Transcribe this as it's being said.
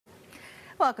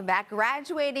Welcome back.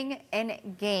 Graduating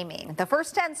in gaming. The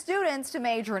first 10 students to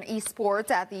major in esports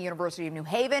at the University of New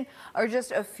Haven are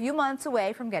just a few months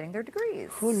away from getting their degrees.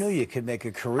 Who knew you could make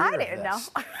a career I of didn't know.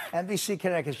 NBC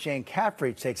Connecticut's Jane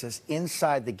Caffrey takes us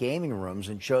inside the gaming rooms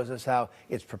and shows us how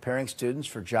it's preparing students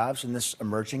for jobs in this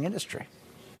emerging industry.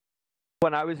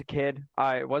 When I was a kid,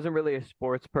 I wasn't really a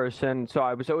sports person, so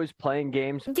I was always playing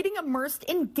games. Getting immersed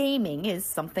in gaming is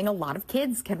something a lot of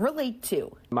kids can relate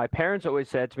to. My parents always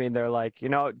said to me, they're like, you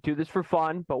know, do this for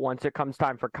fun, but once it comes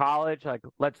time for college, like,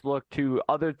 let's look to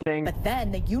other things. But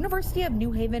then the University of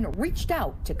New Haven reached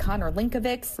out to Connor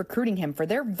Linkovics, recruiting him for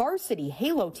their varsity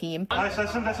Halo team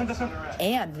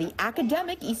and the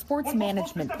academic esports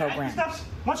management program.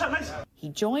 He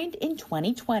joined in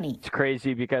 2020. It's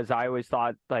crazy because I always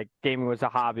thought like gaming was a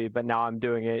hobby, but now I'm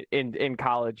doing it in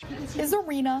college. His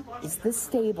arena is the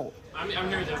Stable,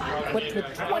 equipped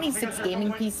with 26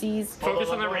 gaming PCs, focus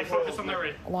on the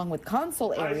right. Along with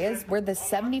console areas where the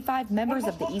 75 members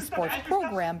of the esports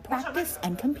program practice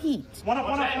and compete.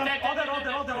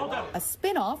 A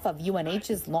spin-off of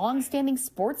UNH's long-standing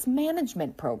sports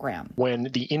management program. When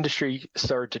the industry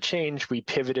started to change, we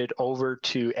pivoted over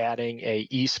to adding a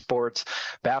esports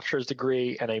bachelor's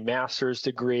degree and a master's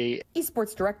degree.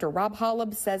 Esports director Rob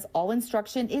Holub says all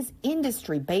instruction is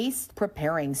industry-based,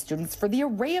 preparing students for the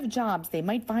array of jobs they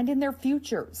might find in their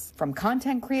futures, from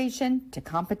content creation to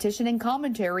competition and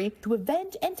commentary to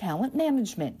event and talent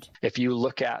management. If you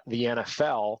look at the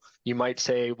NFL, you might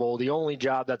say, well, the only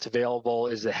job that's available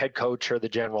is the head coach or the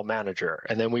general manager.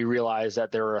 And then we realize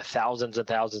that there are thousands and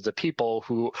thousands of people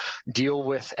who deal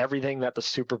with everything that the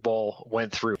Super Bowl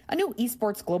went through. A new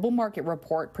esports global market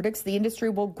report predicts the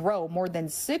industry will grow more than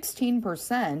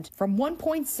 16% from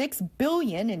 $1.6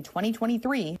 billion in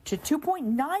 2023 to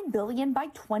 $2.9 billion by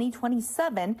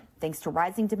 2027, thanks to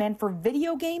rising demand for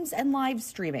video games and live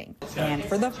streaming. And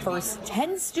for the first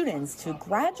 10 students to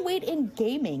graduate in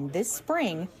gaming this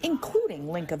spring, including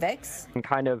Linkovics. And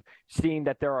kind of seeing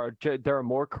that there are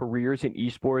more careers in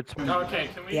esports. Okay,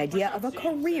 The idea of a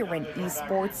career in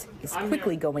esports is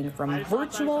quickly going from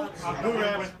virtual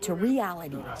to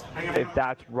reality. If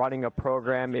that's running a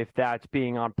program, if that's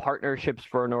being on partnerships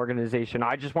for an organization,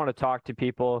 I just want to talk to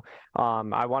people.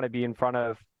 I want to be in front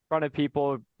of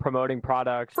people promoting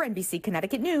products. For NBC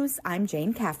Connecticut News, I'm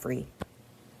Jane Caffrey.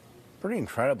 Pretty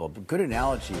incredible, but good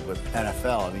analogy with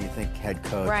NFL. I mean, you think head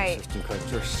coach, Right. assistant coach,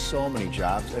 there's so many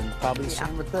jobs, and probably the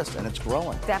same with this, and it's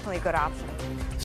growing. Definitely a good option.